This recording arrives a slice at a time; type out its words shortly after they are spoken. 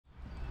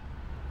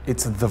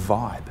it's the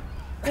vibe.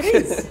 It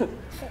is.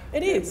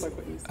 It is.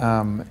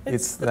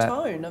 It's the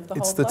tone of the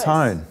whole It's the place.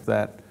 tone,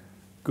 that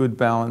good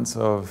balance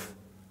of,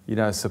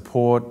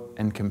 support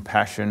and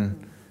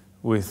compassion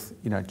with,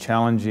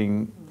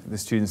 challenging the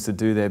students to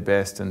do their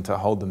best and to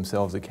hold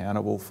themselves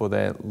accountable for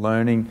their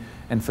learning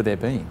and for their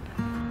being.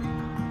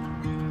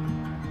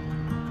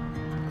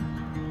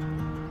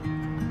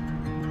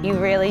 You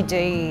really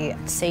do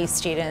see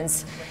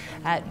students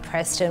at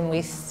Preston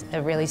with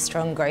a really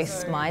strong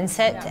growth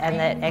mindset, and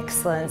that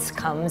excellence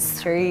comes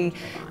through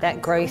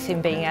that growth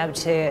in being able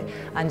to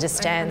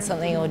understand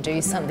something or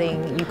do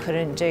something you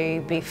couldn't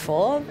do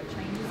before.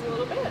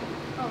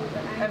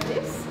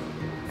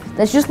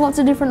 There's just lots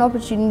of different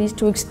opportunities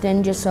to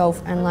extend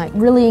yourself and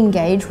really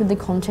engage with the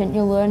content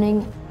you're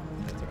learning.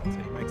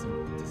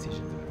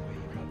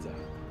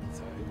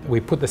 We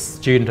put the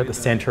student at the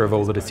centre of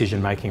all the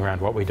decision making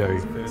around what we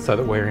do, so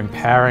that we're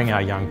empowering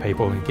our young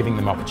people and giving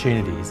them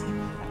opportunities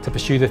to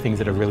pursue the things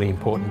that are really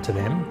important to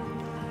them,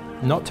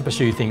 not to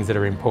pursue things that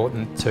are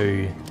important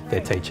to their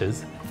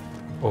teachers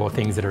or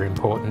things that are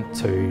important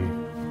to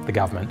the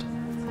government,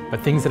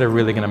 but things that are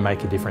really going to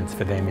make a difference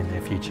for them in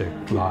their future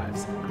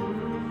lives.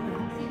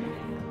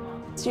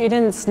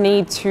 Students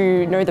need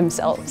to know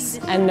themselves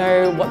and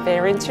know what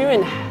they're into,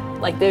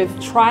 and they've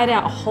tried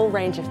out a whole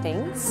range of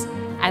things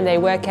and they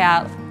work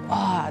out,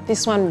 oh,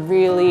 this one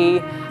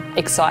really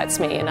excites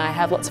me and I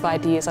have lots of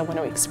ideas I want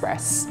to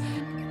express.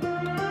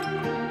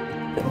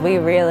 We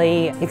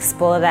really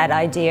explore that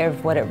idea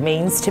of what it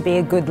means to be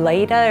a good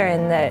leader,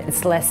 and that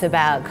it's less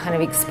about kind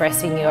of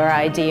expressing your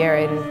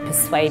idea and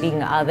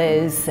persuading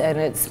others, and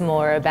it's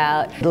more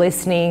about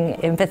listening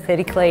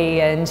empathetically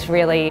and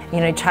really,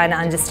 trying to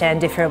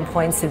understand different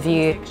points of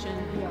view.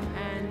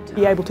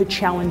 Be able to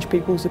challenge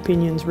people's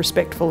opinions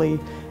respectfully,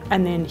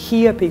 and then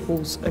hear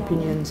people's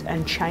opinions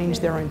and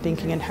change their own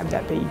thinking and have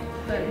that be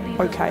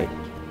okay.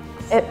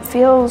 It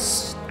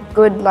feels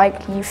good,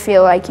 you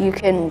feel like you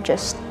can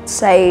just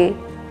say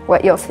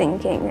what you're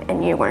thinking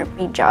and you won't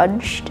be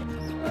judged.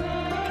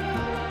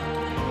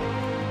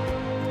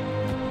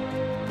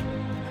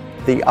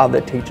 The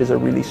other teachers are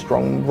really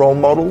strong role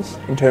models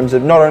in terms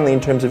of, not only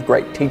in terms of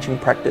great teaching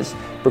practice,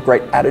 but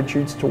great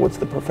attitudes towards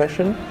the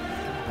profession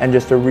and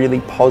just a really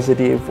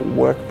positive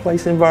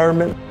workplace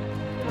environment.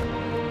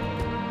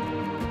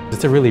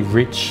 It's a really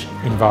rich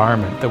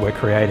environment that we're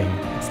creating.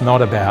 It's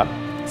not about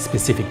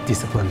specific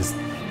disciplines.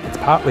 It's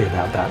partly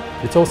about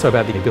that. It's also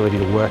about the ability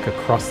to work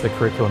across the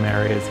curriculum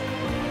areas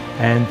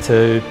and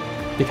to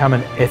become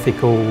an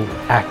ethical,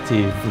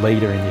 active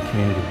leader in your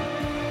community.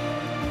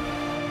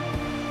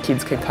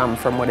 Kids can come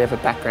from whatever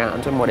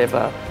background and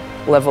whatever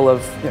level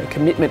of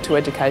commitment to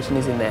education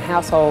is in their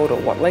household, or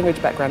what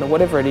language background, or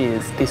whatever it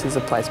is. This is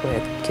a place where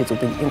kids will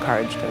be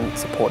encouraged and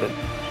supported.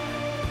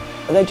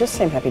 They just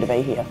seem happy to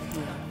be here,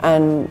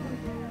 and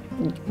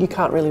you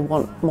can't really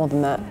want more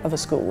than that of a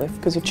school.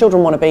 Because if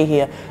children want to be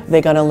here,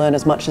 they're going to learn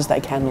as much as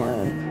they can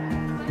learn.